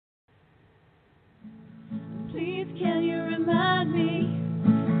remind me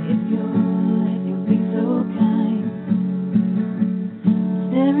if you'll be so kind.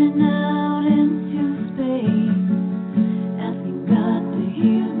 Staring out into space, asking God to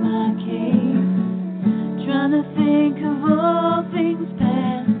hear my case. Trying to think of all things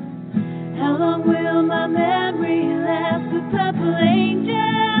past. How long will my memory last? The purple angel,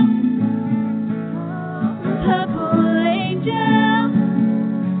 purple angel,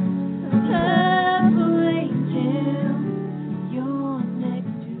 purple angel, you're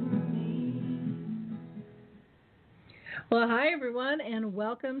next to me. Well, hi, everyone, and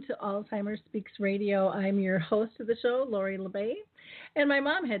welcome to Alzheimer's Speaks Radio. I'm your host of the show, Lori LeBay, and my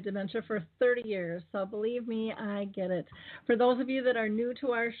mom had dementia for 30 years, so believe me, I get it. For those of you that are new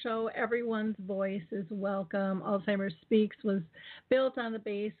to our show, everyone's voice is welcome. Alzheimer's Speaks was built on the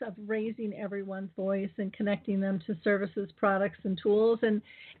base of raising everyone's voice and connecting them to services, products, and tools and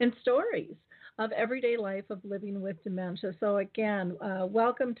stories of everyday life of living with dementia. So again,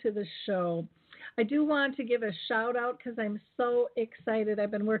 welcome to the show. I do want to give a shout out because I'm so excited.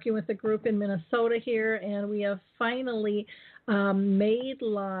 I've been working with a group in Minnesota here, and we have finally made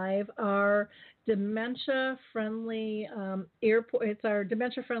live our dementia-friendly airport. It's our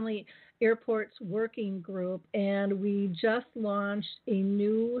dementia-friendly airports working group, and we just launched a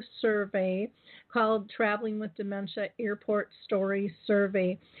new survey called Traveling with Dementia Airport Story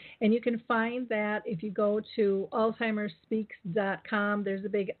Survey. And you can find that if you go to alzheimersspeaks.com. There's a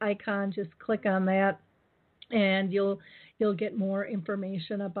big icon. Just click on that, and you'll get more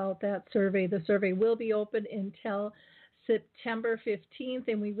information about that survey. The survey will be open until September 15th,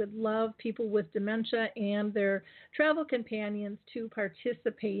 and we would love people with dementia and their travel companions to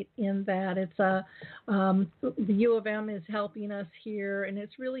participate in that. It's the U of M is helping us here, and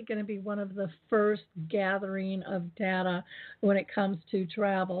it's really going to be one of the first gathering of data when it comes to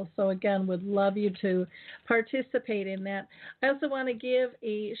travel. So again, would love you to participate in that. I also want to give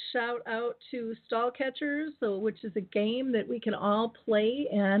a shout out to Stall Catchers, which is a game that we can all play,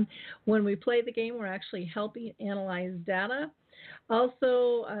 and when we play the game, we're actually helping analyze data.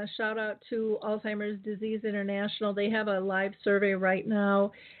 Also, a shout out to Alzheimer's Disease International. They have a live survey right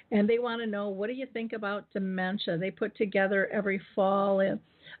now, and they want to know, what do you think about dementia? They put together every fall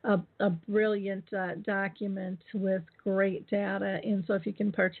a brilliant document with great data, and so if you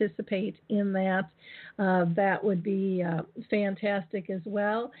can participate in that, that would be fantastic as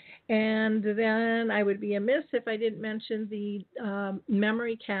well. And then I would be amiss if I didn't mention the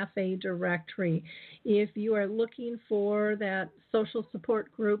Memory Cafe directory. If you are looking for that social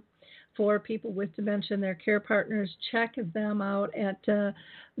support group for people with dementia and their care partners, check them out at the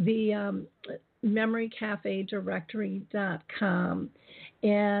memorycafedirectory.com.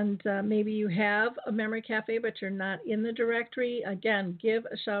 And maybe you have a Memory Cafe, but you're not in the directory. Again, give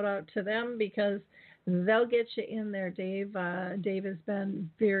a shout out to them because they'll get you in there. Dave has been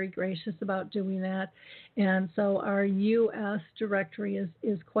very gracious about doing that. And so our U.S. directory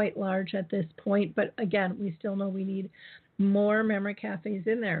is quite large at this point. But again, we still know we need more Memory Cafes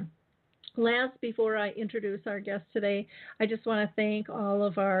in there. Last, before I introduce our guest today, I just want to thank all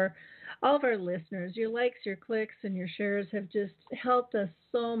of our listeners. Your likes, your clicks, and your shares have just helped us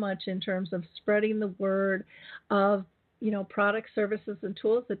so much in terms of spreading the word of products, services, and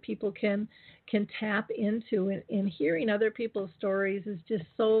tools that people can tap into. And hearing other people's stories is just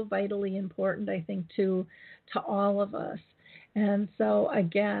so vitally important, I think, to all of us. And so,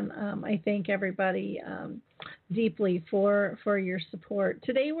 again, I thank everybody deeply for your support.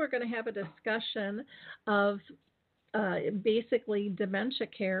 Today, we're going to have a discussion of basically dementia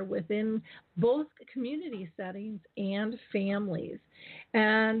care within both community settings and families.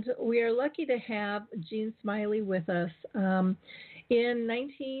 And we are lucky to have Jean Smiley with us. In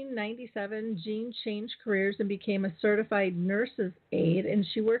 1997, Jean changed careers and became a certified nurse's aide, and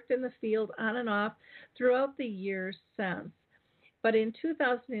she worked in the field on and off throughout the years since. But in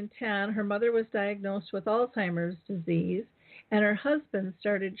 2010, her mother was diagnosed with Alzheimer's disease, and her husband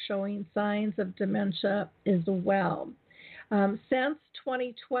started showing signs of dementia as well. Since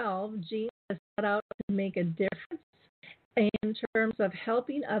 2012, Jean has set out to make a difference in terms of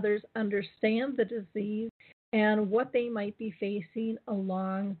helping others understand the disease and what they might be facing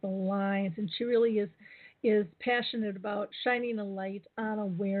along the lines. And she really is passionate about shining a light on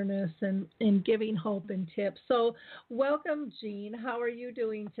awareness and giving hope and tips. So welcome, Jean. How are you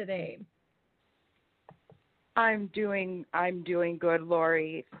doing today? I'm doing good,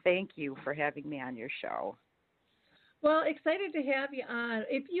 Lori. Thank you for having me on your show. Well, excited to have you on.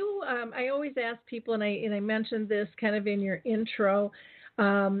 If you, I always ask people, and I mentioned this kind of in your intro,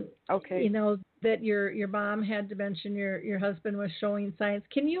 Okay. You know that your mom had dementia, your husband was showing signs.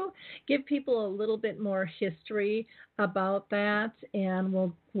 Can you give people a little bit more history about that, and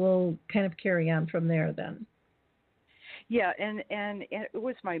we'll kind of carry on from there then. Yeah, and it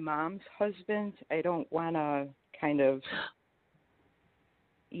was my mom's husband. I don't want to kind of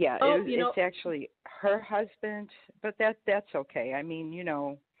yeah, Oh, it's actually her husband, but that's okay. I mean, yep,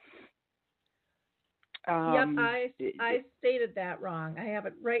 um I stated that wrong. I have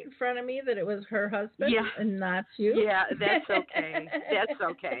it right in front of me that it was her husband yeah, and not you. yeah, that's okay. That's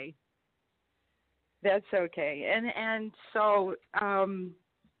okay. That's okay. And so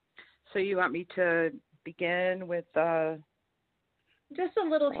so you want me to begin with Just a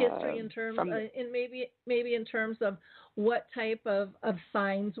little history in terms, from the and maybe in terms of what type of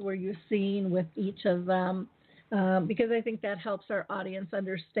signs were you seeing with each of them, because I think that helps our audience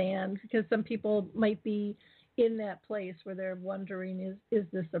understand. Because some people might be in that place where they're wondering, is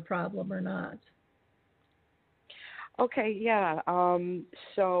this a problem or not? Okay, yeah.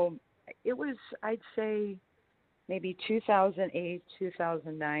 So it was, I'd say, maybe 2008,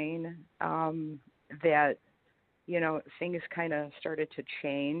 2009, that, things kind of started to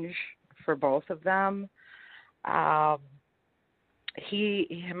change for both of them. Um,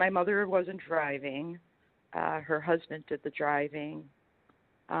 my mother wasn't driving. Her husband did the driving.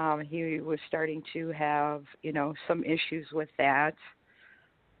 He was starting to have, some issues with that.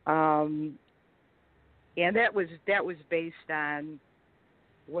 Um, and that was based on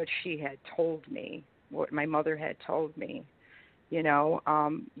what she had told me, what my mother had told me.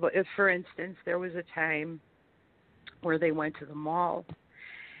 But if, for instance, there was a time where they went to the mall,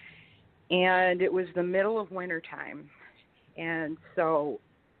 and it was the middle of winter time, and so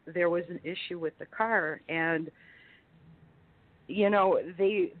there was an issue with the car, and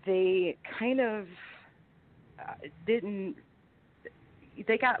they kind of didn't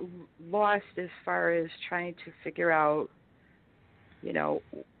they got lost as far as trying to figure out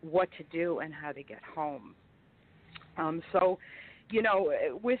what to do and how to get home. So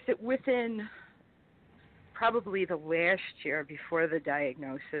within probably the last year before the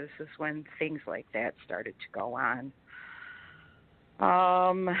diagnosis is when things like that started to go on.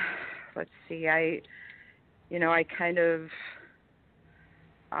 Um, let's see, I kind of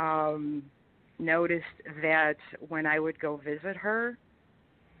um, noticed that when I would go visit her,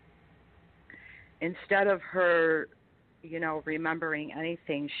 instead of her, remembering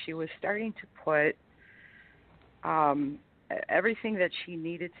anything, she was starting to put um, everything that she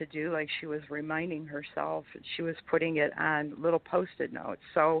needed to do, like she was reminding herself, she was putting it on little Post-it notes.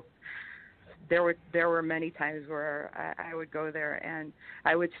 So there were many times where I would go there and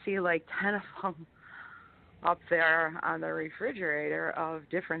I would see like 10 of them up there on the refrigerator of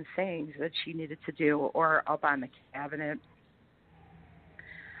different things that she needed to do, or up on the cabinet.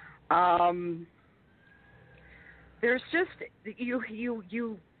 Um, there's just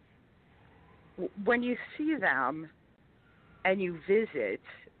you when you see them and you visit,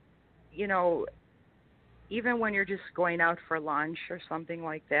 you know, even when you're just going out for lunch or something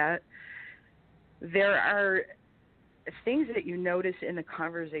like that, there are things that you notice in the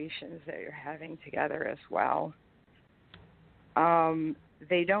conversations that you're having together as well.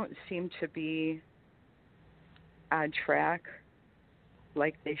 They don't seem to be on track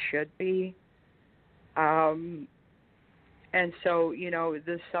like they should be. Um, and so,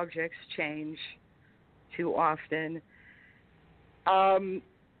 the subjects change too often. Um,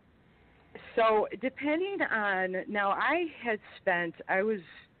 so, depending on, now I was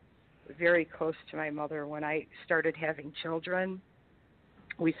very close to my mother when I started having children.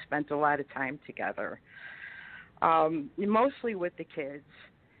 We spent a lot of time together, mostly with the kids.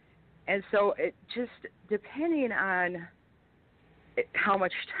 And so, it just depending on how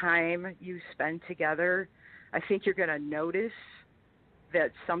much time you spend together, I think you're going to notice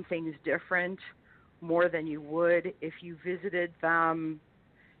that something's different more than you would if you visited them,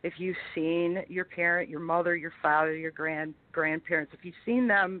 if you've seen your parent, your mother, your father, your grandparents. If you've seen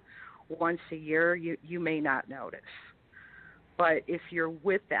them once a year, you may not notice. But if you're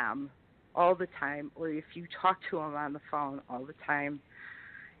with them all the time, or if you talk to them on the phone all the time,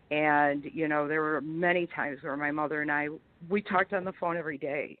 and there were many times where my mother and we talked on the phone every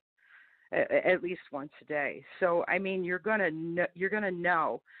day, at least once a day. So I mean, you're gonna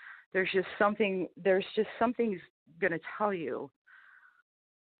know. There's just something's gonna tell you.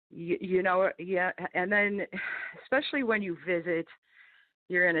 Yeah. And then, especially when you visit,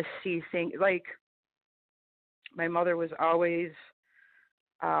 you're gonna see things like my mother was always.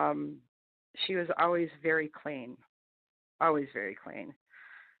 Um, she was always very clean, always very clean.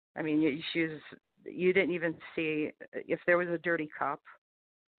 I mean, you didn't even see if there was a dirty cup.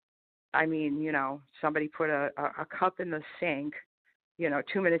 I mean, somebody put a cup in the sink,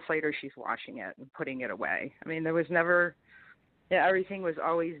 2 minutes later she's washing it and putting it away. I mean, there was never, everything was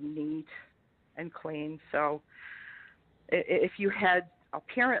always neat and clean. So if you had a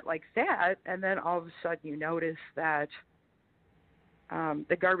parent like that, and then all of a sudden you notice that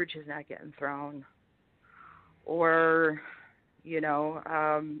the garbage is not getting thrown, or,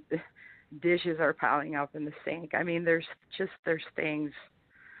 dishes are piling up in the sink. I mean, there's things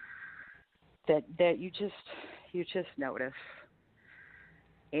that you just notice.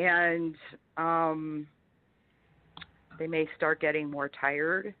 And they may start getting more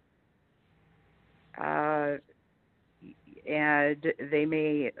tired, and they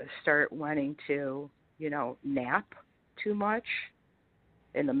may start wanting to, nap too much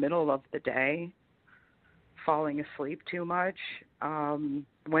in the middle of the day, falling asleep too much,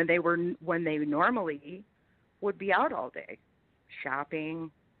 when they normally would be out all day,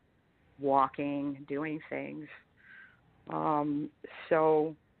 shopping, walking, doing things.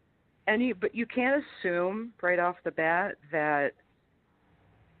 But you can't assume right off the bat that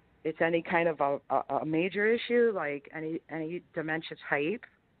it's any kind of a major issue, like any dementia type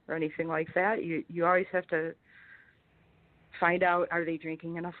or anything like that. You always have to find out, are they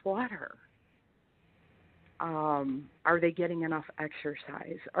drinking enough water? Are they getting enough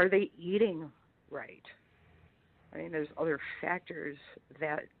exercise? Are they eating right? I mean, there's other factors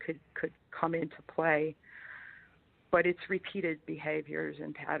that could come into play, but it's repeated behaviors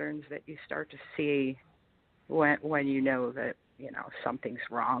and patterns that you start to see when you know that, something's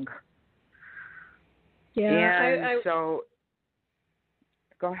wrong. Yeah. So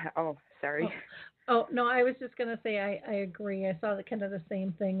go ahead. Oh, sorry. Oh, no, I was just going to say I agree. I saw kind of the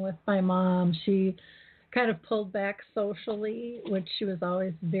same thing with my mom. She kind of pulled back socially, which she was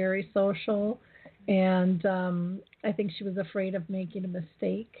always very social. And I think she was afraid of making a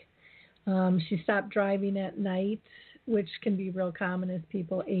mistake. She stopped driving at night, which can be real common as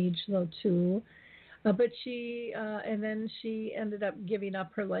people age, though, too. But and then she ended up giving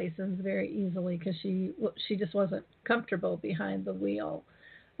up her license very easily because she just wasn't comfortable behind the wheel.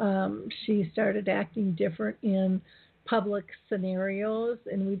 She started acting different in public scenarios,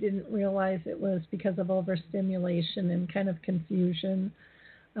 and we didn't realize it was because of overstimulation and kind of confusion.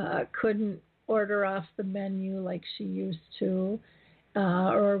 Couldn't order off the menu like she used to,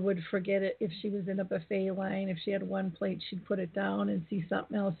 or would forget it if she was in a buffet line. If she had one plate, she'd put it down and see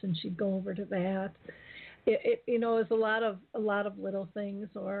something else, and she'd go over to that. It was a lot of little things.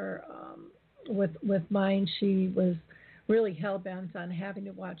 Or with mine, she was really hell bent on having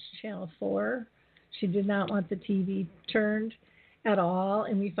to watch Channel 4. She did not want the TV turned at all,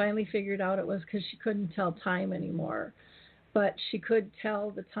 and we finally figured out it was because she couldn't tell time anymore. But she could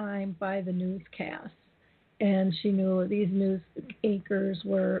tell the time by the newscasts, and she knew these news anchors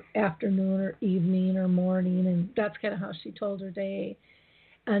were afternoon or evening or morning, and that's kind of how she told her day.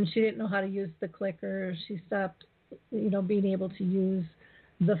 And she didn't know how to use the clicker. She stopped, being able to use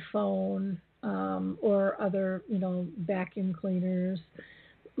the phone or other, vacuum cleaners,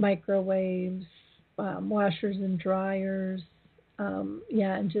 microwaves, washers and dryers,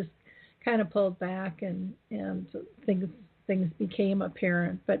 and just kind of pulled back, and things became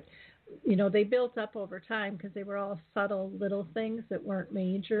apparent. But they built up over time because they were all subtle little things that weren't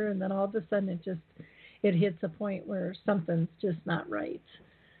major, and then all of a sudden it hits a point where something's just not right.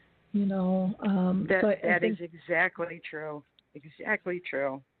 That is exactly true. Exactly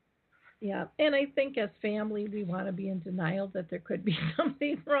true. Yeah, and I think as family, we want to be in denial that there could be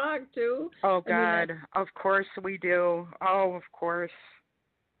something wrong too. Oh God, of course we do. Oh, of course.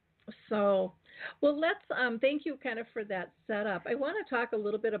 So, well, let's thank you kind of for that setup. I want to talk a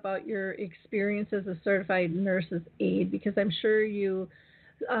little bit about your experience as a certified nurse's aide, because I'm sure you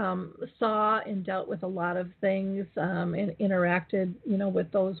saw and dealt with a lot of things and interacted,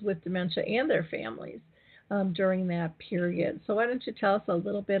 with those with dementia and their families during that period. So why don't you tell us a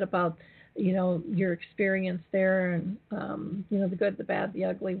little bit about, your experience there, and the good, the bad, the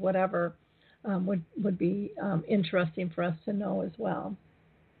ugly, whatever would be interesting for us to know as well.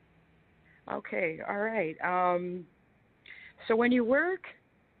 Okay, all right. So when you work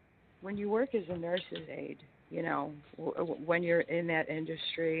as a nurse's aide, when you're in that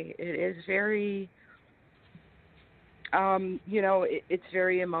industry, it is very, it's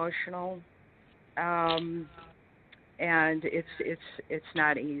very emotional, and it's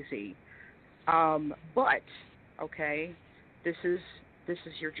not easy. But okay, this is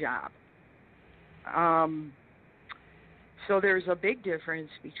your job. So there's a big difference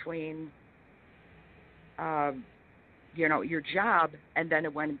between your job, and then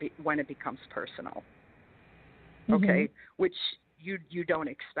when it becomes personal. Okay, which you don't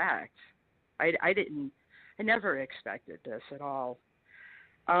expect. I never expected this at all.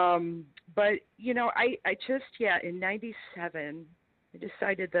 But I just in '97 I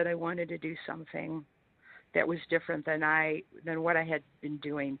decided that I wanted to do something that was different than what I had been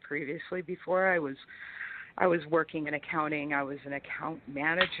doing previously. Before I was working in accounting. I was an account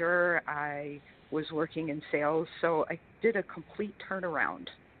manager. I was working in sales. So I did a complete turnaround,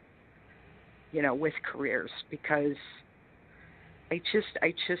 with careers, because I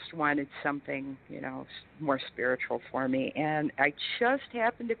just wanted something, more spiritual for me. And I just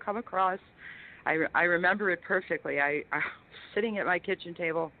happened to come across, I remember it perfectly. I was sitting at my kitchen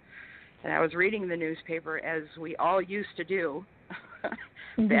table and I was reading the newspaper, as we all used to do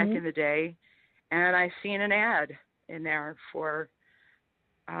back in the day. And I seen an ad in there for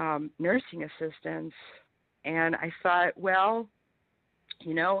nursing assistants. And I thought, well,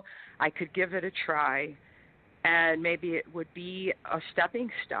 I could give it a try, and maybe it would be a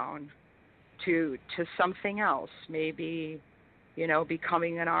stepping stone to something else, maybe,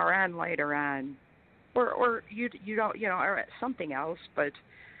 becoming an RN later on, or you don't, or something else, but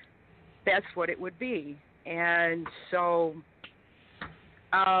that's what it would be. And so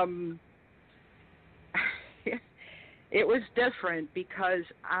it was different because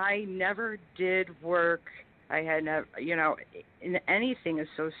I never did work. I had never, in anything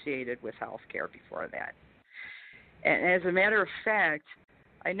associated with healthcare before that. And as a matter of fact,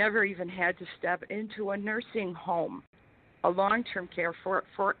 I never even had to step into a nursing home, a long-term care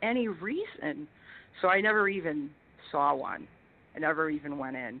for any reason. So I never even saw one. I never even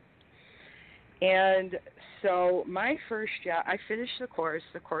went in. And so my first job, I finished the course.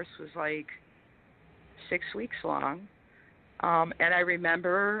 The course was like 6 weeks long. And I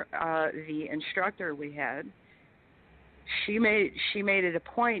remember the instructor we had, she made it a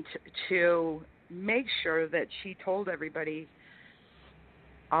point to make sure that she told everybody,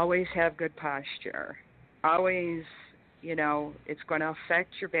 always have good posture. Always, it's going to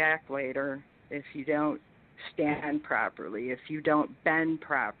affect your back later if you don't stand properly, if you don't bend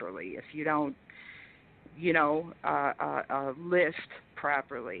properly, if you don't, lift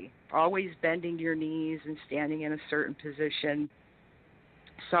properly. Always bending your knees and standing in a certain position.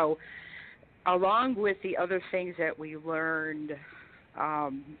 So, along with the other things that we learned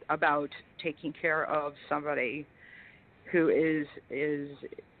about taking care of somebody who is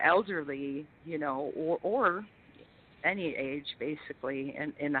elderly, or any age basically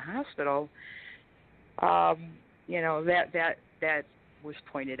in the hospital, that was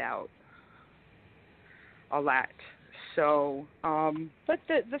pointed out a lot. So, but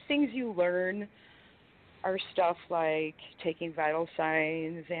the things you learn are stuff like taking vital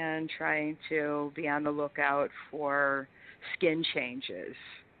signs and trying to be on the lookout for skin changes.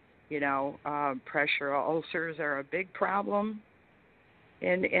 Pressure ulcers are a big problem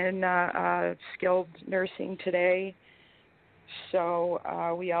in skilled nursing today. So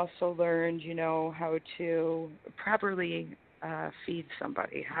we also learned, how to properly feed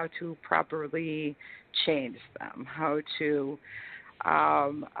somebody, how to properly change them, how to,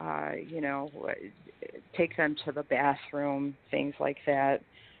 take them to the bathroom, things like that,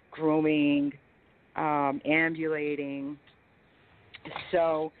 grooming, ambulating.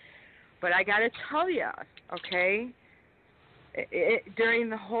 So, but I got to tell you, okay, during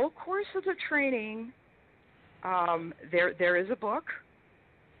the whole course of the training, there is a book,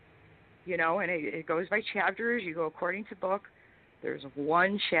 and it goes by chapters. You go according to book. There's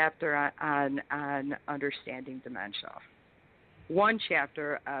one chapter on understanding dementia. One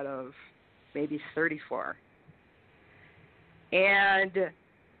chapter out of maybe 34. And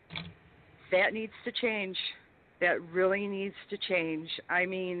that needs to change. That really needs to change. I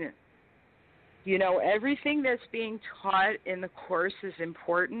mean, everything that's being taught in the course is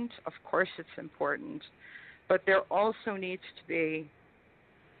important. Of course it's important. But there also needs to be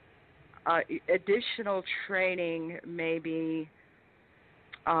additional training, maybe,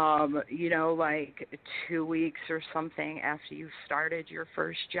 like 2 weeks or something after you've started your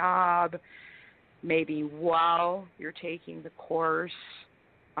first job, maybe while you're taking the course,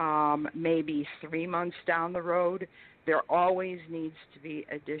 maybe 3 months down the road. There always needs to be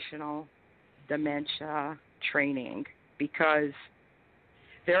additional dementia training, because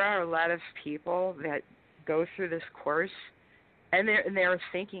there are a lot of people that go through this course and they're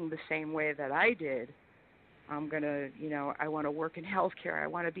thinking the same way that I did. I'm gonna, I want to work in healthcare. I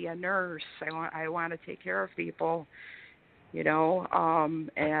want to be a nurse. I want to take care of people, and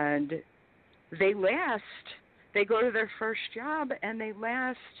they last. They go to their first job and they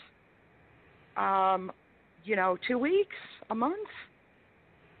last, 2 weeks, a month,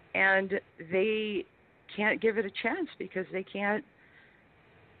 and they can't give it a chance because they can't,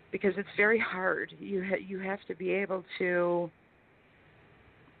 because it's very hard. You have to be able to,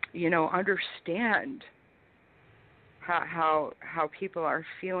 understand how people are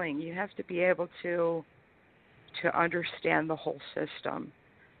feeling. You have to be able to understand the whole system.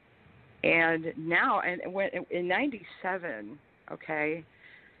 And now, and when in '97, okay,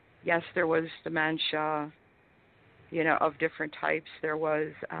 yes, there was dementia, of different types. There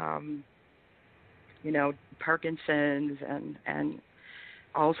was, Parkinson's and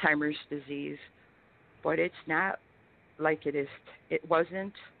Alzheimer's disease, but it's not like it is. It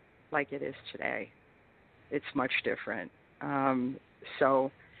wasn't like it is today. It's much different.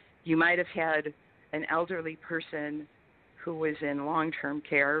 So you might have had an elderly person who was in long-term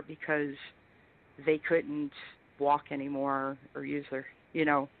care because they couldn't walk anymore or use their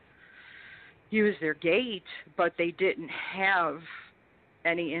gait, but they didn't have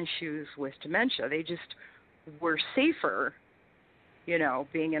any issues with dementia. They just were safer,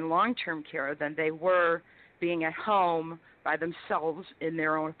 being in long-term care than they were being at home by themselves in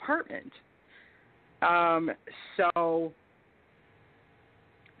their own apartment. So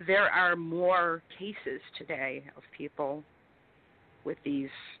there are more cases today of people with these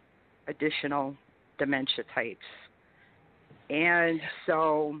additional dementia types. And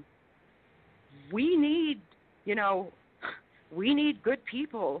so we need good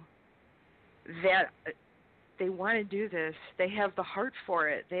people that they want to do this. They have the heart for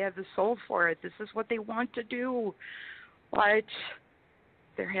it. They have the soul for it. This is what they want to do. But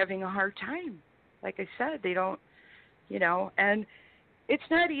they're having a hard time. Like I said, they don't, and it's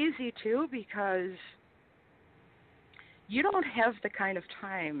not easy too, because you don't have the kind of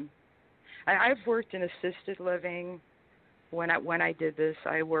time. I've worked in assisted living. When I did this,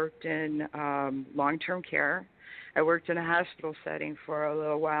 I worked in long-term care. I worked in a hospital setting for a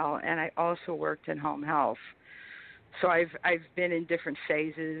little while, and I also worked in home health. So I've been in different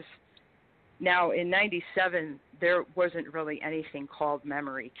phases. Now, in '97, there wasn't really anything called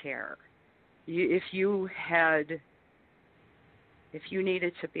memory care. If you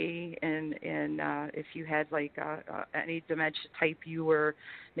needed to be if you had any dementia type, you would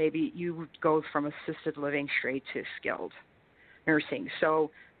go from assisted living straight to skilled nursing. So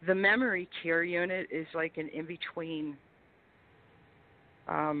the memory care unit is like an in-between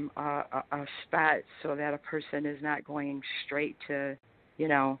a spot, so that a person is not going straight to,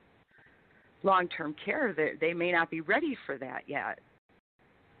 long-term care. They may not be ready for that yet,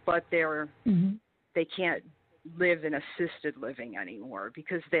 but they can't live in assisted living anymore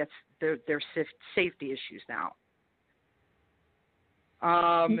because that's their safety issues now.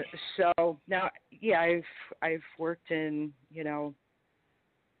 So now, yeah, I've worked in,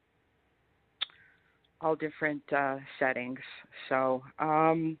 all different settings. So,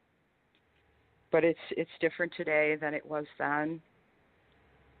 but it's different today than it was then.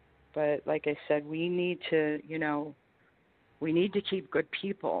 But like I said, we need to keep good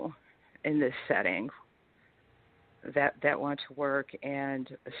people in this setting that want to work. And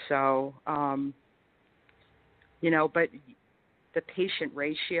so, but the patient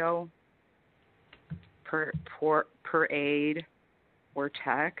ratio per aide or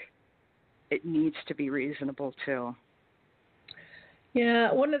tech, it needs to be reasonable too.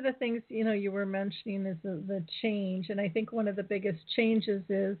 Yeah, one of the things, you were mentioning is the change. And I think one of the biggest changes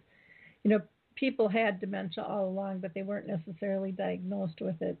is, people had dementia all along, but they weren't necessarily diagnosed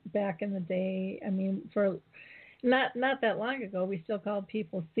with it back in the day. I mean, for not that long ago, we still called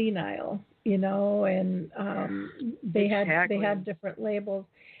people senile, and they had different labels.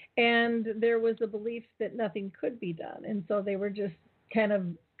 And there was a belief that nothing could be done. And so they were just kind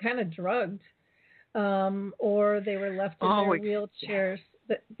of drugged, or they were left in their wheelchairs.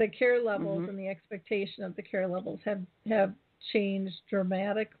 The care levels and the expectation of the care levels have changed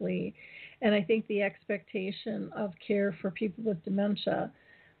dramatically. And I think the expectation of care for people with dementia,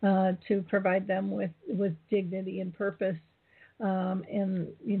 to provide them with dignity and purpose, and,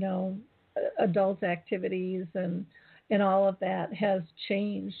 adult activities and all of that has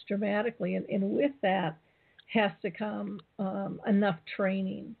changed dramatically. And with that has to come enough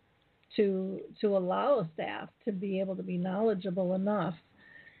training to allow staff to be able to be knowledgeable enough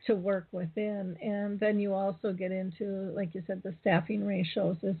to work within. And then you also get into, like you said, the staffing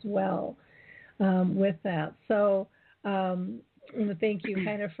ratios as well with that. So thank you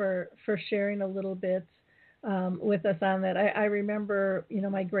kind of for sharing a little bit with us on that. I remember,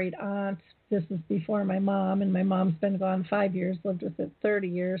 my great aunt, this was before my mom, and my mom's been gone 5 years, lived with it 30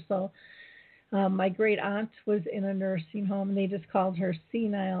 years. So my great aunt was in a nursing home, and they just called her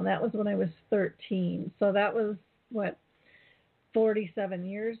senile. And that was when I was 13. So that was 47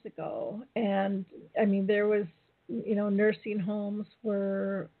 years ago. And I mean, there was, nursing homes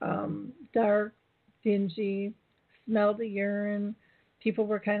were dark, dingy, smelled the urine. People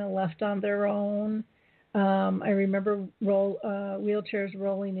were kind of left on their own. I remember wheelchairs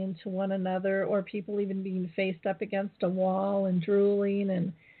rolling into one another, or people even being faced up against a wall and drooling.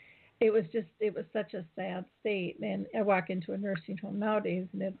 And it was such a sad state. And I walk into a nursing home nowadays,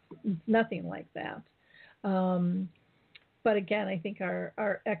 and it's nothing like that. But again, I think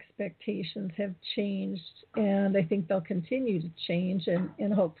our expectations have changed, and I think they'll continue to change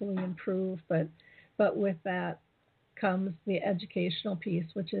and hopefully improve. But with that comes the educational piece,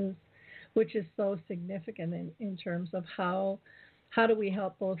 which is so significant in terms of how do we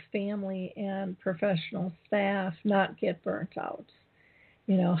help both family and professional staff not get burnt out.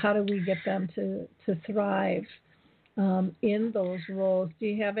 How do we get them to thrive in those roles? Do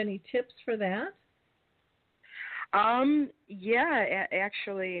you have any tips for that? Yeah,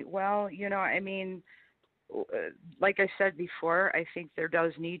 actually, well, I mean, like I said before, I think there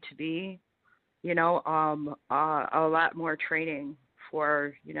does need to be, a lot more training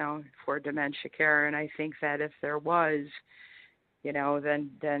for dementia care. And I think that if there was,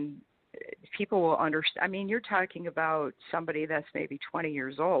 then people will understand. I mean, you're talking about somebody that's maybe 20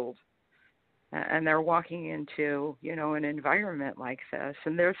 years old, and they're walking into, an environment like this,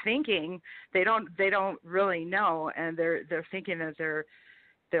 and they're thinking they don't really know, and they're thinking that they're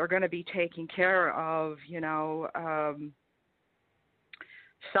going to be taking care of,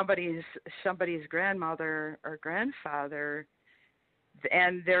 somebody's grandmother or grandfather,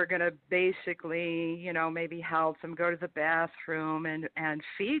 and they're going to basically, maybe help them go to the bathroom and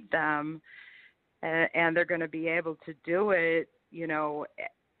feed them, and they're going to be able to do it,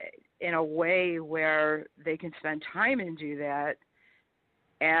 in a way where they can spend time and do that,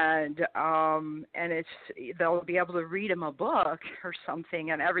 and they'll be able to read them a book or something,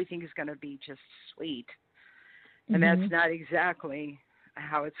 and everything is going to be just sweet. And that's not exactly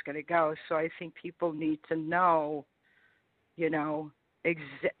how it's going to go. So I think people need to know, and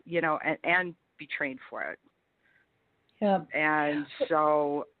be trained for it. Yeah. And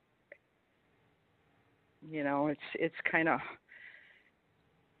so, it's kind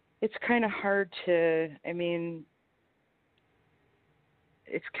of hard to, I mean,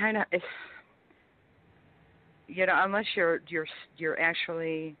 unless you're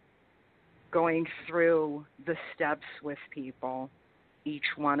actually going through the steps with people,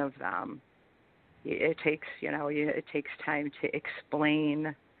 each one of them, it takes time to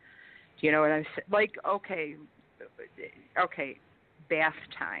explain, what I'm saying? Like, okay, bath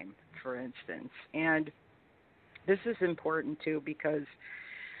time, for instance. And this is important too, because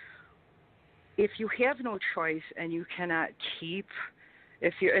if you have no choice and you cannot keep,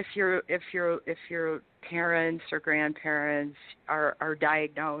 if your parents or grandparents are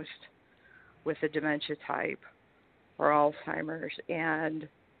diagnosed with a dementia type or Alzheimer's, and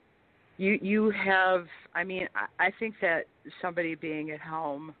you have, I mean, I think that somebody being at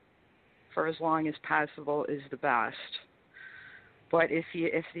home for as long as possible is the best. But if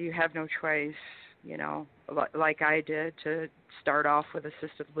you have no choice, like I did, to start off with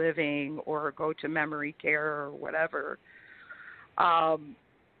assisted living or go to memory care or whatever,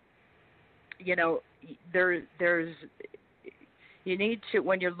 there's you need to,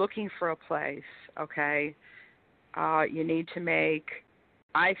 when you're looking for a place, okay, you need to make,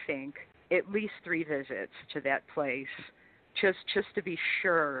 I think, at least 3 visits to that place, just to be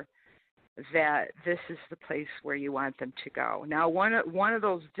sure that this is the place where you want them to go. Now, one of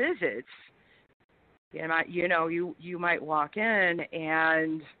those visits, you might walk in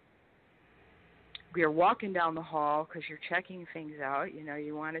and you're walking down the hall because you're checking things out.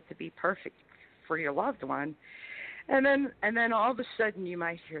 You want it to be perfect for your loved one, and then all of a sudden you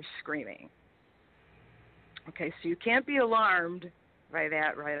might hear screaming. Okay, so you can't be alarmed by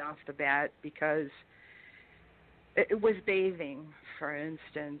that right off the bat, because it was bathing, for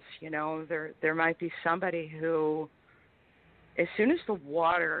instance. There might be somebody who, as soon as the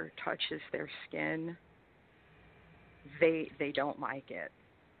water touches their skin, they don't like it.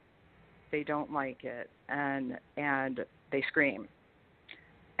 They don't like it, and they scream.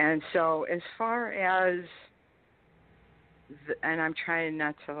 And so, as far as and I'm trying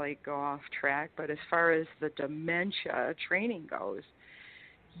not to go off track, but as far as the dementia training goes,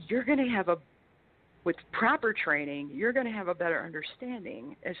 you're going to have with proper training, you're going to have a better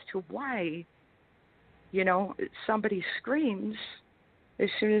understanding as to why, somebody screams as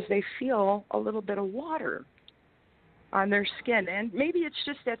soon as they feel a little bit of water on their skin. And maybe it's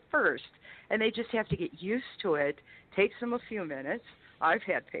just at first, and they just have to get used to it. Takes them a few minutes. I've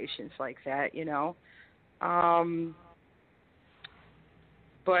had patients like that,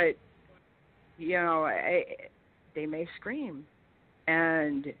 but they may scream,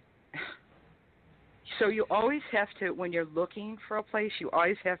 and so you always have to, when you're looking for a place, you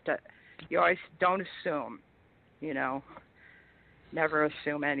always don't assume, you know, never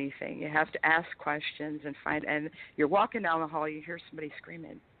assume anything. You have to ask questions and you're walking down the hall, you hear somebody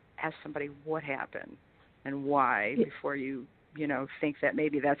screaming, ask somebody what happened and why before you think that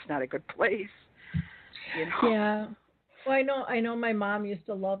maybe that's not a good place, Yeah. Well, I know my mom used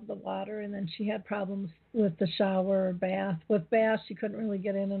to love the water, and then she had problems with the shower or bath. With bath, she couldn't really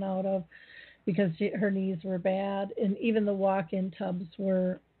get in and out of because her knees were bad, and even the walk-in tubs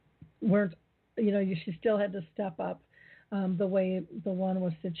weren't, she still had to step up the way the one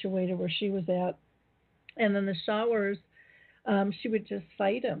was situated where she was at. And then the showers, she would just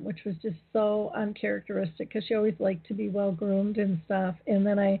fight them, which was just so uncharacteristic because she always liked to be well groomed and stuff. And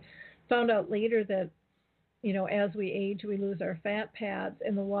then I found out later that, as we age, we lose our fat pads,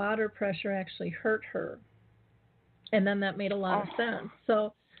 and the water pressure actually hurt her. And then that made a lot of sense.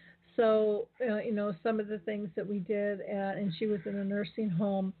 So, some of the things that we did, and she was in a nursing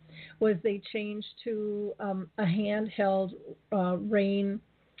home, was they changed to a handheld rain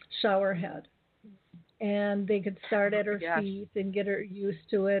shower head. And they could start at her feet and get her used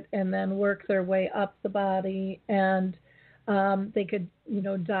to it and then work their way up the body. And they could,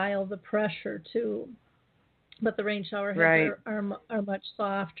 dial the pressure too. But the rain shower heads are much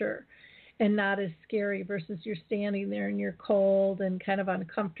softer and not as scary versus you're standing there and you're cold and kind of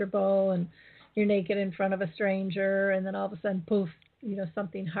uncomfortable and you're naked in front of a stranger, and then all of a sudden, poof,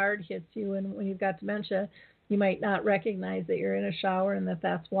 something hard hits you. And when you've got dementia, you might not recognize that you're in a shower and that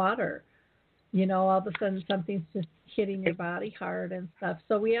that's water. All of a sudden something's just hitting your body hard and stuff.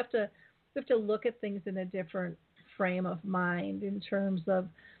 So we have to look at things in a different frame of mind in terms of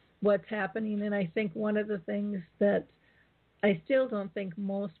what's happening. And I think one of the things that I still don't think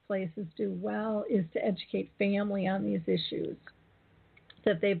most places do well is to educate family on these issues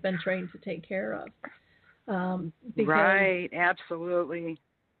that they've been trained to take care of. Right, absolutely.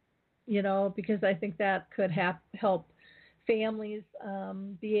 Because I think that could help families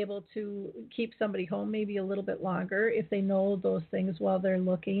be able to keep somebody home maybe a little bit longer if they know those things while they're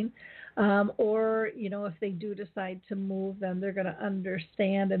looking. Or, if they do decide to move them, they're going to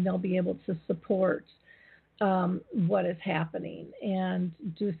understand and they'll be able to support what is happening and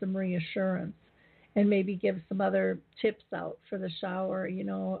do some reassurance and maybe give some other tips out for the shower,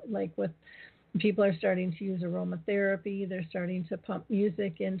 like with people are starting to use aromatherapy. They're starting to pump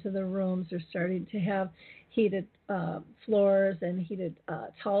music into the rooms. They're starting to have heated floors and heated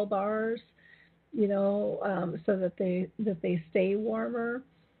towel bars, so that they stay warmer,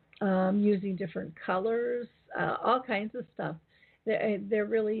 using different colors, all kinds of stuff. They're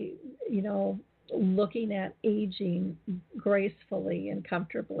really, looking at aging gracefully and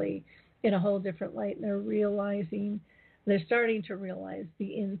comfortably in a whole different light. And they're starting to realize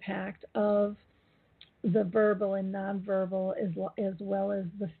the impact of the verbal and nonverbal as well as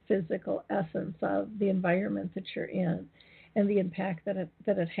the physical essence of the environment that you're in and the impact that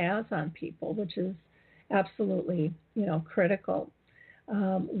it has on people, which is absolutely, critical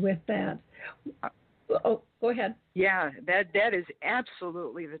with that. Oh, go ahead. Yeah, that is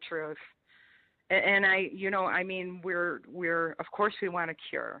absolutely the truth. And we're of course we want a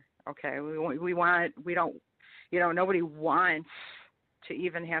cure. Okay, nobody wants to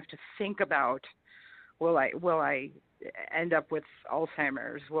even have to think about, will I end up with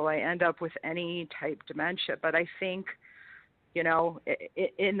Alzheimer's? Will I end up with any type dementia? But I think,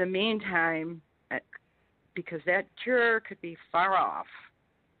 in the meantime, because that cure could be far off.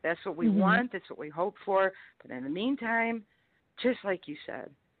 That's what we want. That's what we hope for. But in the meantime, just like you said,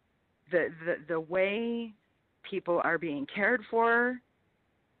 the way people are being cared for,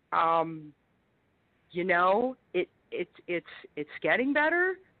 it's getting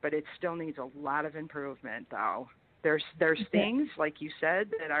better, but it still needs a lot of improvement, though. There's things, like you said,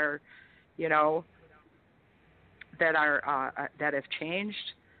 that are, that have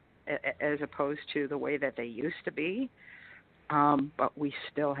changed as opposed to the way that they used to be. But we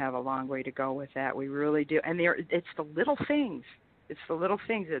still have a long way to go with that. We really do. And it's the little things. It's the little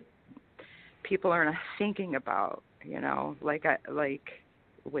things that people are not thinking about, like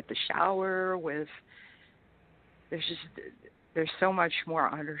with the shower, there's so much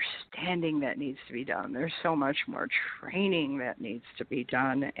more understanding that needs to be done. There's so much more training that needs to be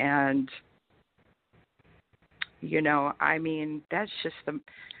done. And, that's just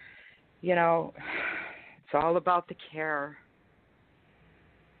it's all about the care.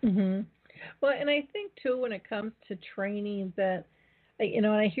 Mm-hmm. Well, and I think, too, when it comes to training that, and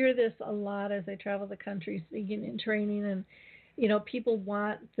I hear this a lot as I travel the country speaking and training, people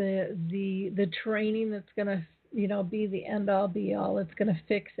want the training that's going to be the end all be all. It's going to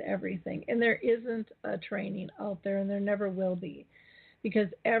fix everything, and there isn't a training out there, and there never will be, because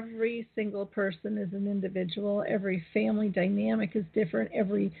every single person is an individual. Every family dynamic is different.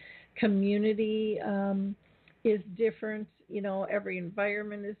 Every community is different. Every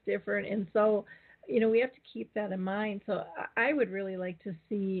environment is different, and so we have to keep that in mind. So I would really like to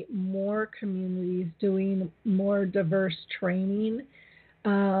see more communities doing more diverse training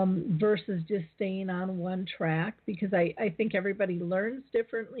versus just staying on one track, because I think everybody learns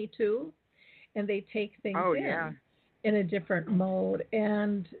differently too, and they take things in a different mode.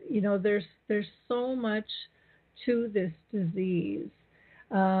 And there's so much to this disease,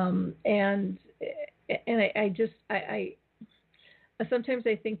 and I sometimes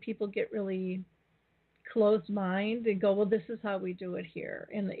I think people get really closed mind and go, well, this is how we do it here,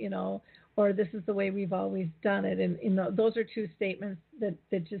 and or this is the way we've always done it, and those are two statements that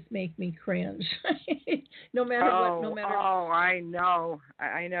just make me cringe. No matter what, no matter. Oh, I know.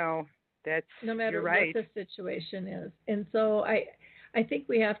 That's, no matter you're right. what the situation is, and so I think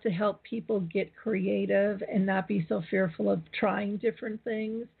we have to help people get creative and not be so fearful of trying different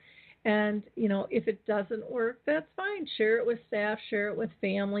things. And, if it doesn't work, that's fine. Share it with staff, share it with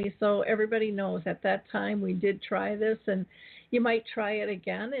family, so everybody knows at that time we did try this, and you might try it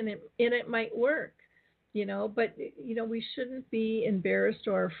again, and it might work, But, we shouldn't be embarrassed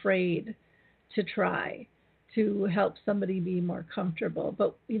or afraid to try to help somebody be more comfortable.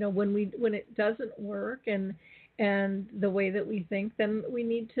 But, when it doesn't work and the way that we think, then we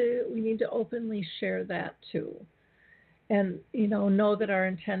need to openly share that too. And know that our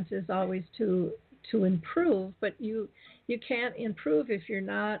intent is always to improve, but you can't improve if you're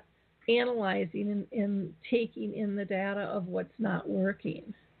not analyzing and taking in the data of what's not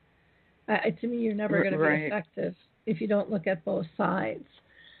working. To me, you're never going to be effective if you don't look at both sides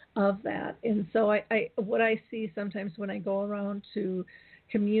of that. And so what I see sometimes when I go around to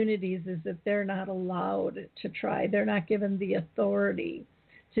communities is that they're not allowed to try. They're not given the authority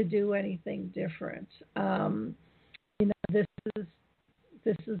to do anything different.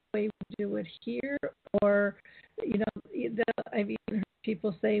 This is the way we do it here, or I've even heard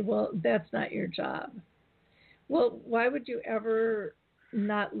people say, well, that's not your job. Well, why would you ever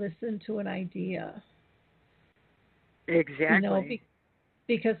not listen to an idea? Exactly.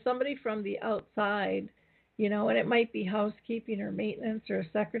 Because somebody from the outside, and it might be housekeeping or maintenance or a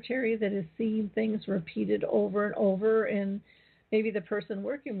secretary that is seeing things repeated over and over, and maybe the person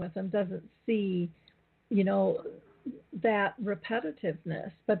working with them doesn't see, that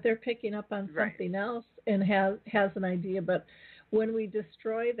repetitiveness, but they're picking up on something else and has an idea. But when we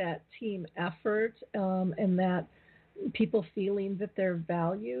destroy that team effort, and that people feeling that they're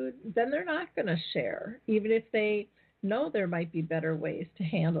valued, then they're not going to share, even if they know there might be better ways to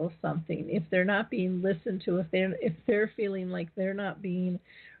handle something. If they're not being listened to, if they're feeling like they're not being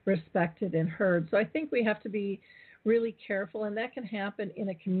respected and heard. So I think we have to be really careful, and that can happen in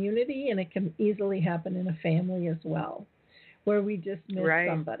a community, and it can easily happen in a family as well, where we dismiss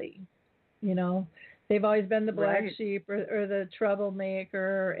somebody. They've always been the black sheep or the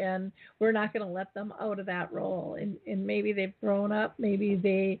troublemaker, and we're not going to let them out of that role. And maybe they've grown up, maybe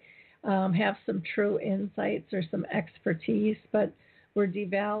they have some true insights or some expertise, but we're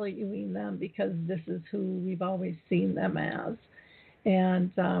devaluing them because this is who we've always seen them as.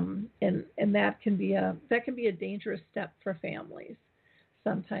 And that can be a dangerous step for families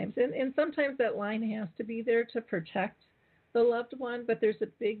sometimes. And sometimes that line has to be there to protect the loved one, but there's a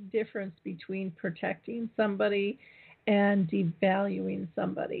big difference between protecting somebody and devaluing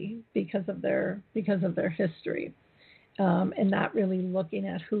somebody because of their history, and not really looking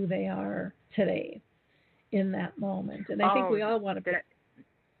at who they are today in that moment. And I think we all want to.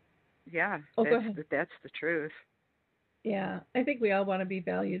 Go ahead. That's the truth. Yeah, I think we all want to be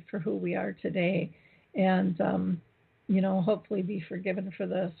valued for who we are today, and hopefully be forgiven for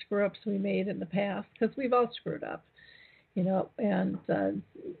the screw ups we made in the past, because we've all screwed up, and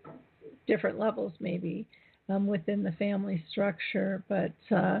different levels maybe within the family structure. But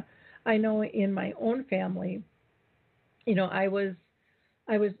I know in my own family, I was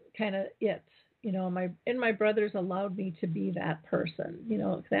kind of it. My brothers allowed me to be that person,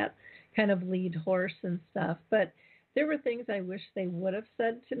 that kind of lead horse and stuff, but there were things I wish they would have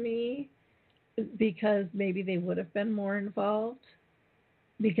said to me, because maybe they would have been more involved,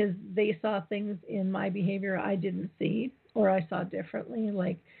 because they saw things in my behavior I didn't see, or I saw differently.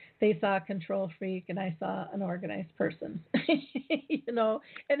 Like they saw a control freak and I saw an organized person, and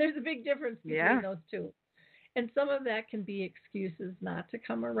there's a big difference between those two. And some of that can be excuses not to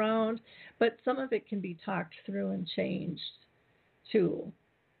come around, but some of it can be talked through and changed. too,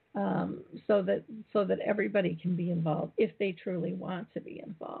 so that everybody can be involved if they truly want to be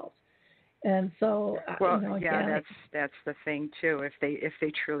involved. And so, Well, yeah, again, that's the thing too. If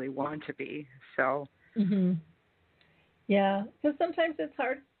they truly want to be, so. hmm yeah, because sometimes it's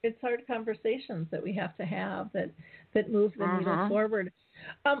hard. It's hard conversations that we have to have that move the needle Mhm. forward.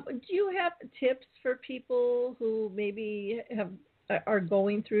 Do you have tips for people who maybe are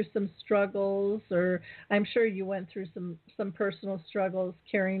going through some struggles, or I'm sure you went through some personal struggles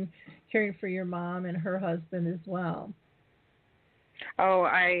caring for your mom and her husband as well. Oh,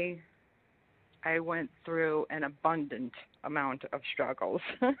 I went through an abundant amount of struggles.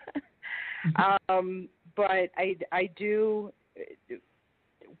 But I do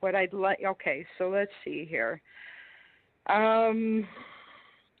what I'd like. Okay, so let's see here. Um,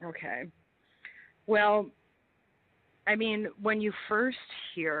 okay. Well, I mean, when you first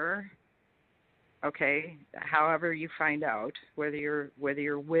hear, okay, however you find out whether you're with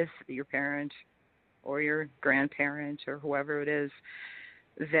your parent or your grandparent or whoever it is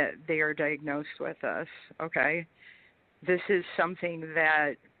that they are diagnosed with us, okay, this is something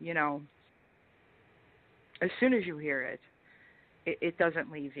that, as soon as you hear it, it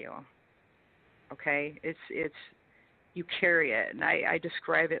doesn't leave you. Okay, it's you carry it, and I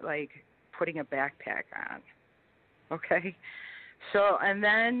describe it like putting a backpack on. Okay, so and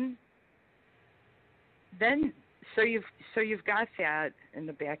then so you've got that in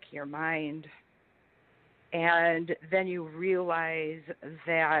the back of your mind, and then you realize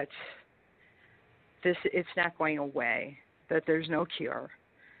that it's not going away, that there's no cure.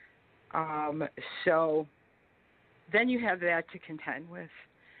 So then you have that to contend with.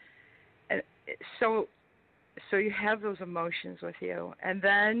 And so you have those emotions with you, and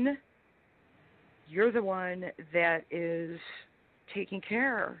then you're the one that is taking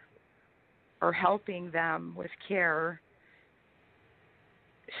care or helping them with care.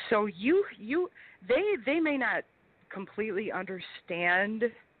 So they may not completely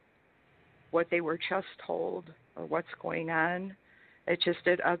understand what they were just told or what's going on.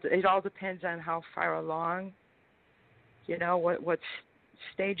 It all depends on how far along, what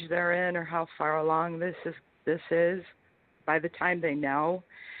stage they're in or how far along this is by the time they know.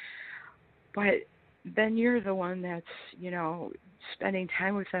 But then you're the one that's, spending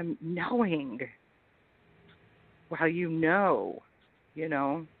time with them, knowing, well, you know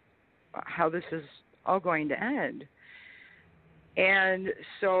how this is all going to end. And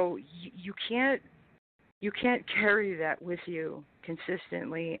so you can't carry that with you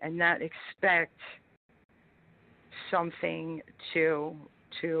consistently and not expect something to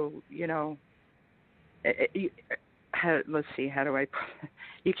let's see, how do I put it?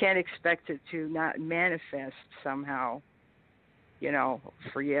 You can't expect it to not manifest somehow,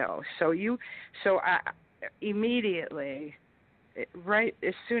 for you. So I immediately, right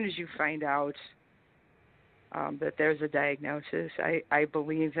as soon as you find out that there's a diagnosis, I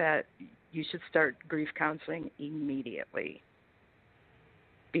believe that you should start grief counseling immediately,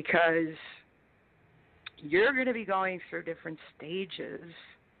 because you're going to be going through different stages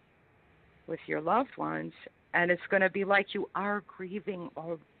with your loved ones, and it's going to be like you are grieving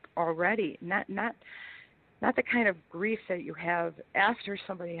already, not the kind of grief that you have after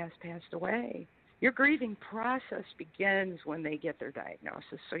somebody has passed away. Your grieving process begins when they get their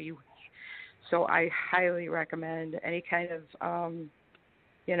diagnosis. So I highly recommend any kind of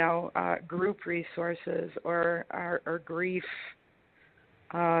group resources or grief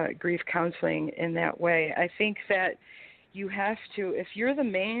counseling in that way. I think that you have to, if you're the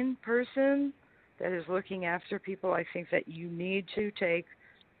main person that is looking after people, I think that you need to take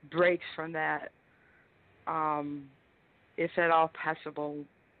breaks from that, if at all possible,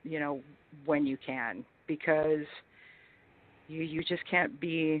 when you can, because you just can't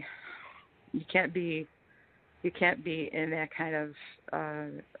be in that kind of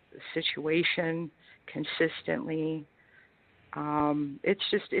situation consistently. It's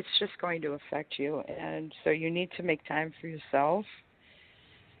just going to affect you, and so you need to make time for yourself.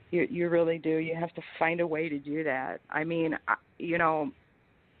 You really do. You have to find a way to do that. I mean,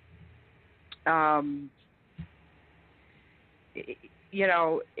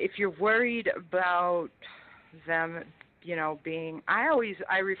 if you're worried about them, being,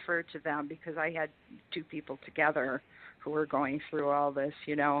 I refer to them because I had two people together who were going through all this,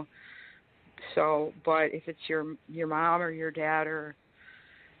 So, but if it's your mom or your dad, or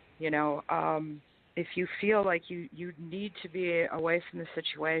if you feel like you need to be away from the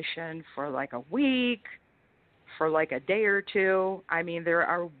situation for like a week, for like a day or two, I mean, there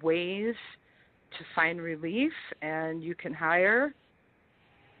are ways to find relief, and you can hire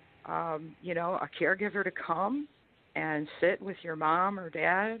a caregiver to come. and sit with your mom or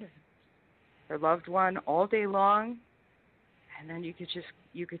dad or loved one all day long, and then you could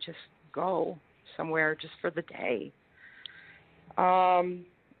just go somewhere just for the day.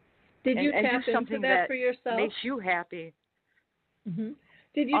 Did you And do tap into something that for yourself? makes you happy. Mm-hmm.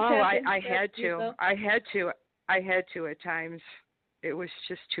 Did you Oh, tap into I that had for to. yourself? I had to at times. It was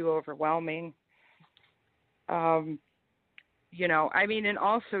just too overwhelming. Um, I mean, and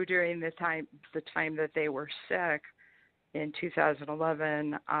also during the time that they were sick in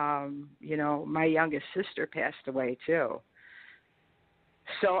 2011, my youngest sister passed away too.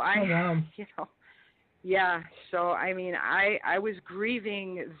 So Oh, wow. you know, yeah. So I mean, I was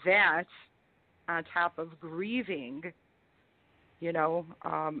grieving that on top of grieving,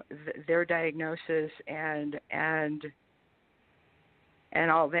 their diagnosis and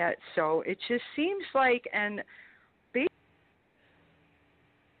all that. So it just seems like, and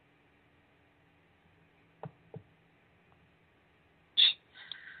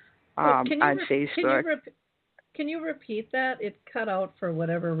on Facebook. Can you repeat that? It cut out for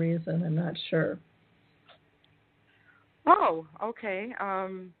whatever reason. I'm not sure. Oh, okay.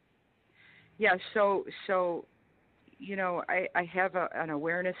 Yeah. So I have an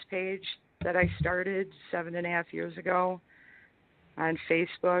awareness page that I started 7.5 years ago on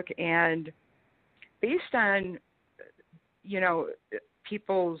Facebook, and based on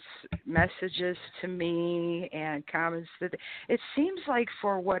people's messages to me and comments, that it seems like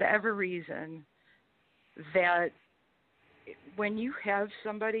for whatever reason that when you have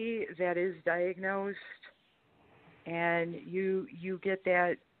somebody that is diagnosed and you get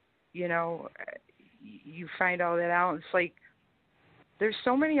that, you find all that out, it's like there's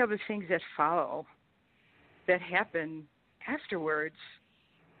so many other things that follow that happen afterwards.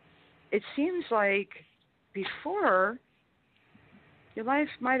 It seems like before your life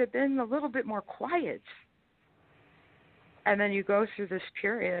might have been a little bit more quiet, and then you go through this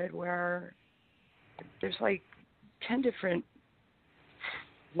period where there's like 10 different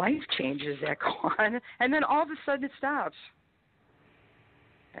life changes that go on, and then all of a sudden it stops.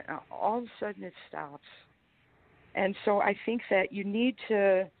 All of a sudden it stops. And so I think that you need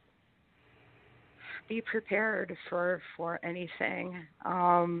to be prepared for anything.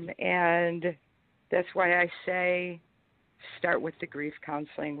 And that's why I say start with the grief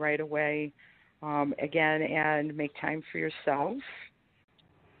counseling right away. Again, and make time for yourself.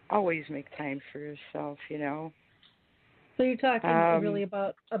 Always make time for yourself, So you're talking really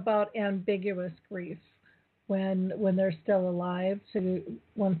about ambiguous grief when they're still alive. So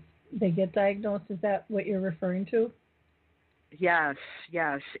once they get diagnosed, is that what you're referring to? Yes.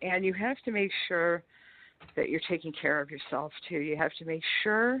 And you have to make sure that you're taking care of yourself too. You have to make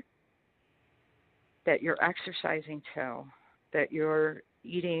sure that you're exercising too, that you're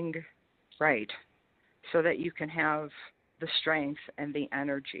eating right, so that you can have the strength and the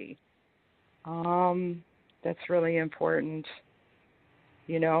energy. That's really important.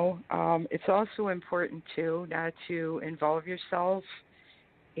 It's also important too not to involve yourself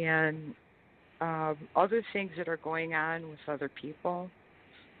in other things that are going on with other people,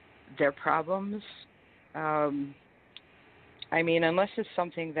 their problems. I mean, unless it's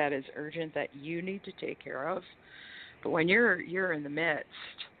something that is urgent that you need to take care of. But when you're in the midst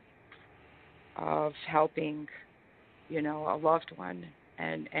of helping, a loved one,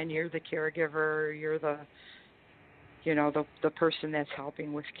 and you're the caregiver, you're the the person that's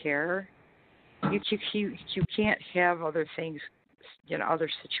helping with care, you can't have other things, other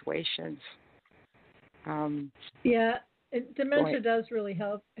situations. Yeah, dementia does really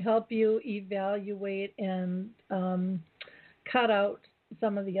help you evaluate and cut out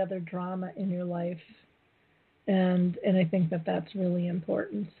some of the other drama in your life, and I think that that's really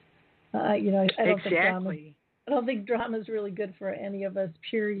important. I don't think drama is really good for any of us.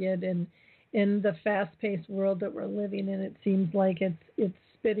 Period. And in the fast-paced world that we're living in, it seems like it's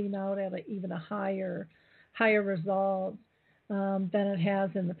spitting out at even a higher resolve than it has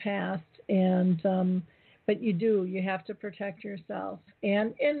in the past. And but you have to protect yourself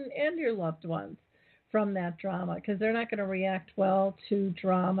and your loved ones from that drama, because they're not going to react well to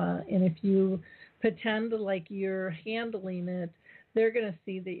drama. And if you pretend like you're handling it, they're going to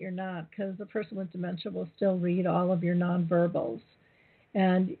see that you're not, because the person with dementia will still read all of your nonverbals.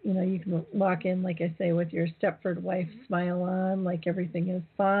 And, you can walk in, like I say, with your Stepford wife smile on, like everything is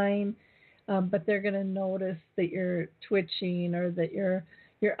fine. But they're going to notice that you're twitching, or that your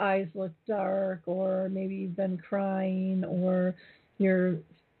eyes look dark, or maybe you've been crying, or your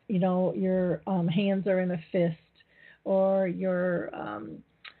hands are in a fist, or you're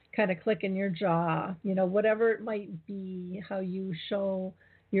kind of clicking your jaw, whatever it might be, how you show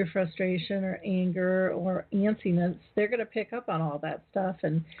your frustration or anger or antsiness, they're going to pick up on all that stuff,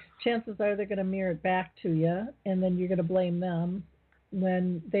 and chances are they're going to mirror it back to you, and then you're going to blame them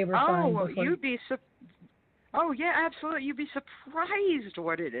when they were fine Oh, before. oh yeah, absolutely. You'd be surprised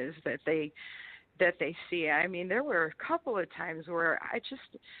what it is that they see. I mean, there were a couple of times where I just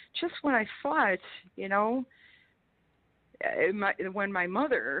when I thought, you know, when my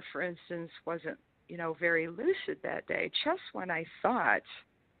mother, for instance, wasn't, you know, very lucid that day, just when I thought,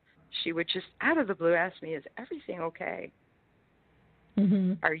 she would just out of the blue ask me, "Is everything okay?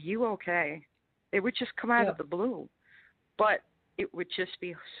 Mhm. Are you okay?" It would just come out of Yep. the blue, but it would just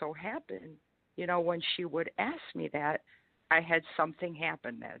be so happen, you know, when she would ask me that, I had something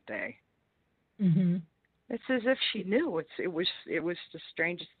happen that day. Mhm. It's as if she knew. It was the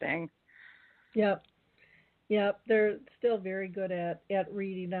strangest thing. Yep. Yep. They're still very good at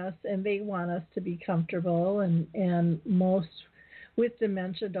reading us, and they want us to be comfortable, and most with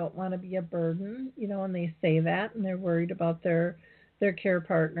dementia don't want to be a burden, you know, and they say that, and they're worried about their care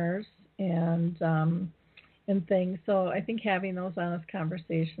partners and things. So I think having those honest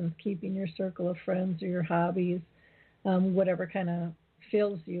conversations, keeping your circle of friends or your hobbies, whatever kind of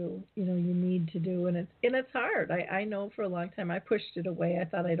fills you, you know, you need to do, and it's hard. I know for a long time I pushed it away. I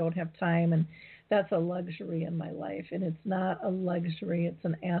thought I don't have time, and that's a luxury in my life, and it's not a luxury. It's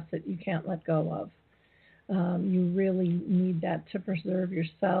an asset you can't let go of. You really need that to preserve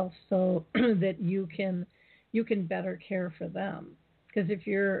yourself so that you can better care for them. Because if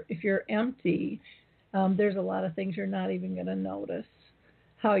you're empty, there's a lot of things you're not even going to notice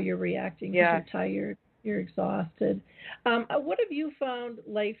how you're reacting because Yeah. you're tired, you're exhausted. What have you found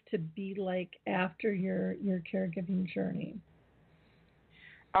life to be like after your caregiving journey?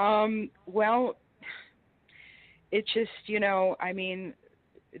 Well, it just, you know, I mean,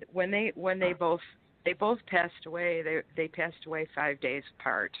 when they both passed away, they passed away 5 days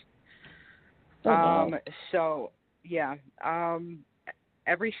apart. Oh wow. Um, so yeah,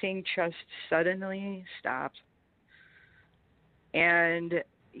 everything just suddenly stopped, and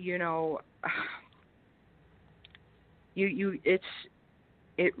you know, it's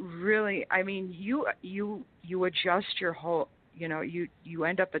it really. I mean, you adjust your whole. You know, you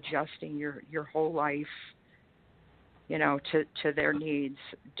end up adjusting your whole life, you know, to their needs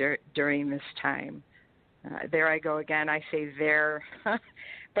during this time. There I go again. I say there,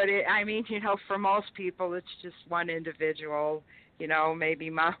 but I mean, you know, for most people, it's just one individual. You know, maybe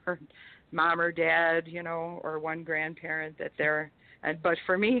mom or dad, you know, or one grandparent that they're. And but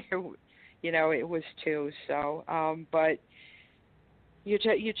for me, you know, it was two. So, but you're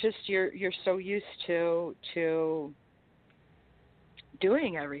so used to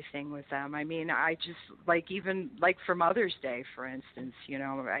doing everything with them. I mean, I just like even like for Mother's Day, for instance, you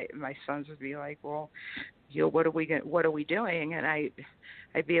know, my sons would be like, "Well, you know, what are we doing?" And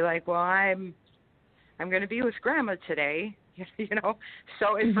I'd be like, "Well, I'm going to be with Grandma today." You know,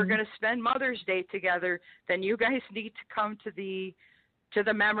 so if we're Mhm. going to spend Mother's Day together, then you guys need to come to the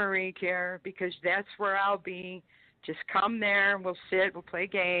memory care because that's where I'll be. Just come there, we'll sit, we'll play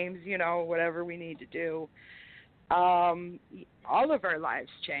games, you know, whatever we need to do. um, all of our lives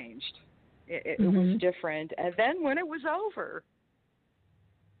changed. It was Mhm. different, and then when it was over,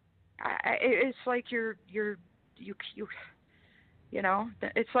 it's like you you know,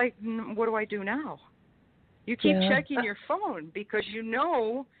 it's like, what do I do now? You keep Yeah. checking your phone because you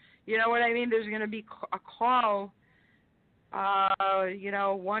know what I mean. There's going to be a call. You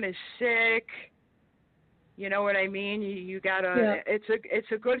know, one is sick. You know what I mean? You gotta. Yeah.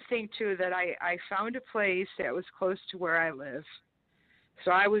 It's a good thing too that I found a place that was close to where I live.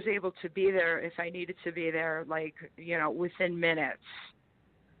 So I was able to be there if I needed to be there, like, you know, within minutes.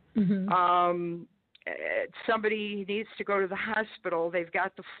 Mhm. Um, Somebody needs to go to the hospital. They've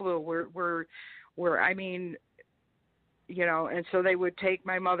got the flu. I mean, you know, and so they would take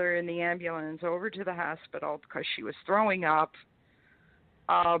my mother in the ambulance over to the hospital because she was throwing up.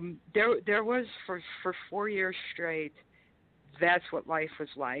 There was for 4 years straight. That's what life was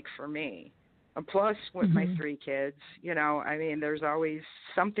like for me. And plus, with my Mhm. three kids, you know, I mean, there's always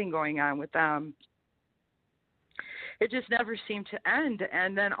something going on with them. It just never seemed to end.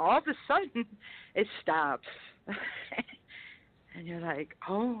 And then all of a sudden, it stops. And you're like,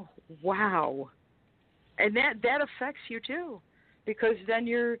 oh, wow. And that affects you too, because then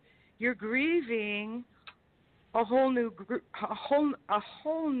you're grieving a whole new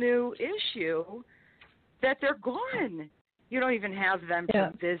issue that they're gone. You don't even have them to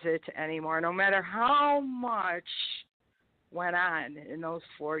Yeah. visit anymore, no matter how much went on in those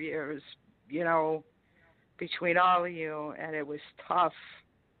 4 years, you know, between all of you, and it was tough.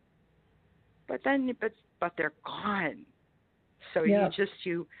 But they're gone. So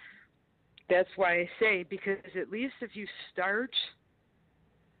that's why I say, because at least if you start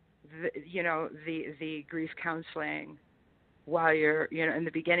the grief counseling while you're, in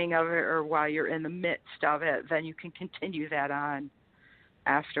the beginning of it, or while you're in the midst of it, then you can continue that on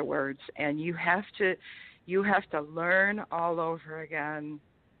afterwards. And you have to learn all over again,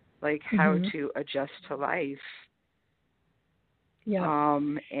 like how to adjust to life. Yeah.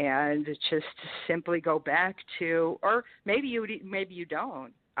 And just simply go back to, or maybe you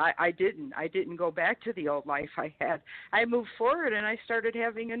don't. I didn't go back to the old life I had. I moved forward and I started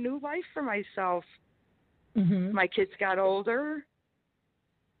having a new life for myself. My kids got older.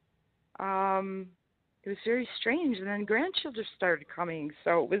 It was very strange. And then grandchildren started coming.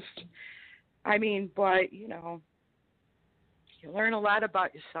 So it was, but, you learn a lot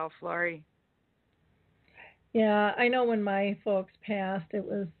about yourself, Lori. Yeah, I know when my folks passed, it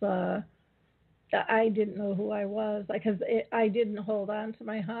was, I didn't know who I was, because I didn't hold on to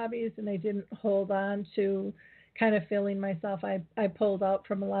my hobbies, and I didn't hold on to kind of feeling myself. I pulled out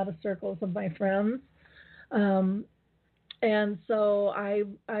from a lot of circles of my friends. And so I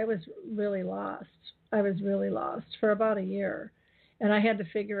was really lost. I was really lost for about a year. And I had to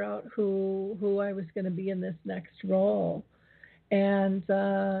figure out who I was going to be in this next role. And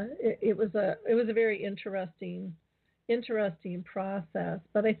it was a very interesting process,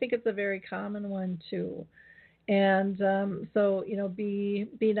 but I think it's a very common one too. And so be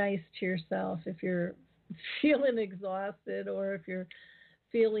nice to yourself if you're feeling exhausted, or if you're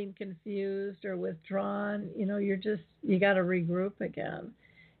feeling confused or withdrawn. You got to regroup again.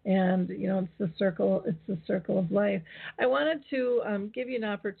 And it's the circle of life. I wanted to give you an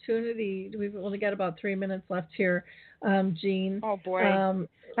opportunity. We've only got about 3 minutes left here, Jean. Oh boy.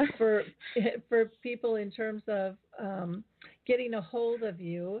 For people in terms of getting a hold of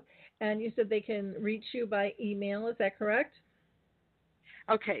you, and you said they can reach you by email. Is that correct?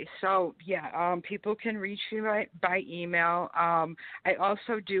 Okay, so people can reach me by email. I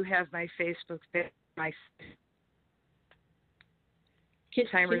also do have my Facebook page,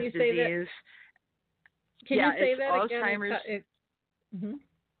 Alzheimer's disease. Can you say that Alzheimer's. Again?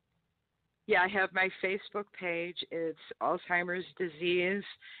 Yeah, I have my Facebook page. It's Alzheimer's disease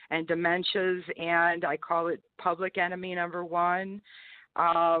and dementias, and I call it Public Enemy Number 1.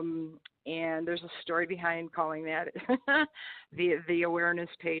 And there's a story behind calling that the awareness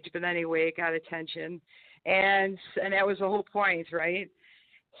page. But anyway, it got attention, and that was the whole point, right?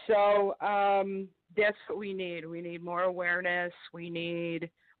 So that's what we need. We need more awareness. We need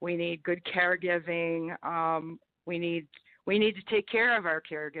good caregiving. We need to take care of our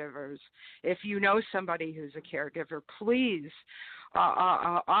caregivers. If you know somebody who's a caregiver, please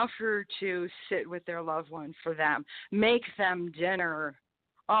offer to sit with their loved one for them. Make them dinner.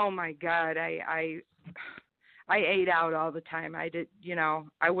 Oh my God, I ate out all the time. I did,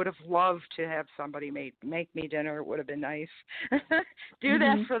 I would have loved to have somebody make me dinner. It would have been nice. Do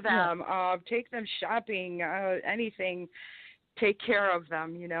that for them. Yeah. Take them shopping, anything. Take care of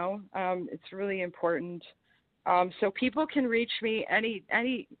them, it's really important. So people can reach me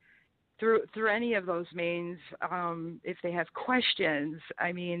through any of those means if they have questions.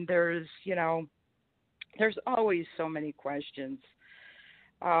 There's always so many questions.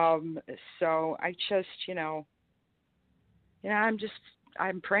 So I just,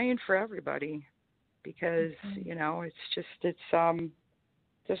 I'm praying for everybody, because,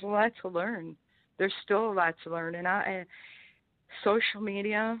 there's a lot to learn. There's still a lot to learn. And social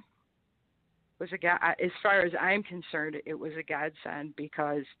media was as far as I'm concerned, it was a godsend,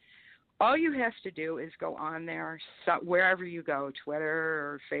 because all you have to do is go on there, wherever you go, Twitter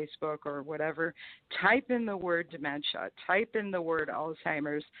or Facebook or whatever, type in the word dementia, type in the word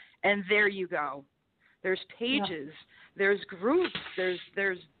Alzheimer's, and there you go. There's pages, there's groups, there's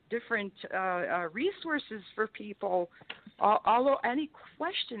different resources for people. Any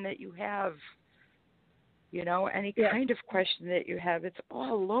question that you have, any kind of question that you have, it's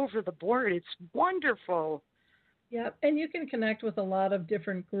all over the board. It's wonderful. Yeah, and you can connect with a lot of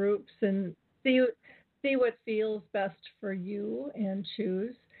different groups and see what feels best for you and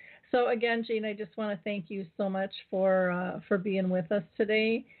choose. So again, Jean, I just want to thank you so much for being with us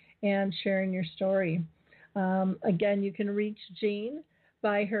today and sharing your story. Again, you can reach Jean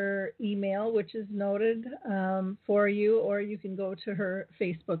by her email, which is noted for you, or you can go to her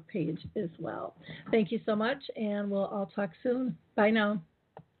Facebook page as well. Thank you so much, and I'll talk soon. Bye now.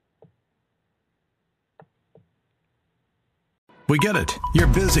 We get it. You're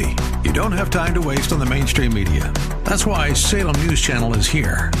busy. You don't have time to waste on the mainstream media. That's why Salem News Channel is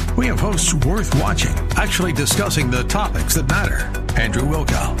here. We have hosts worth watching, actually discussing the topics that matter. Andrew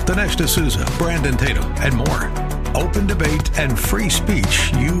Wilkow, Dinesh D'Souza, Brandon Tatum, and more. open debate, and free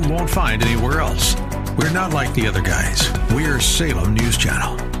speech you won't find anywhere else. We're not like the other guys. We're Salem News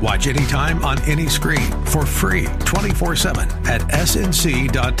Channel. Watch anytime on any screen for free 24/7 at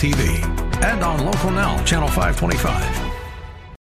snc.tv and on Local Now, Channel 525.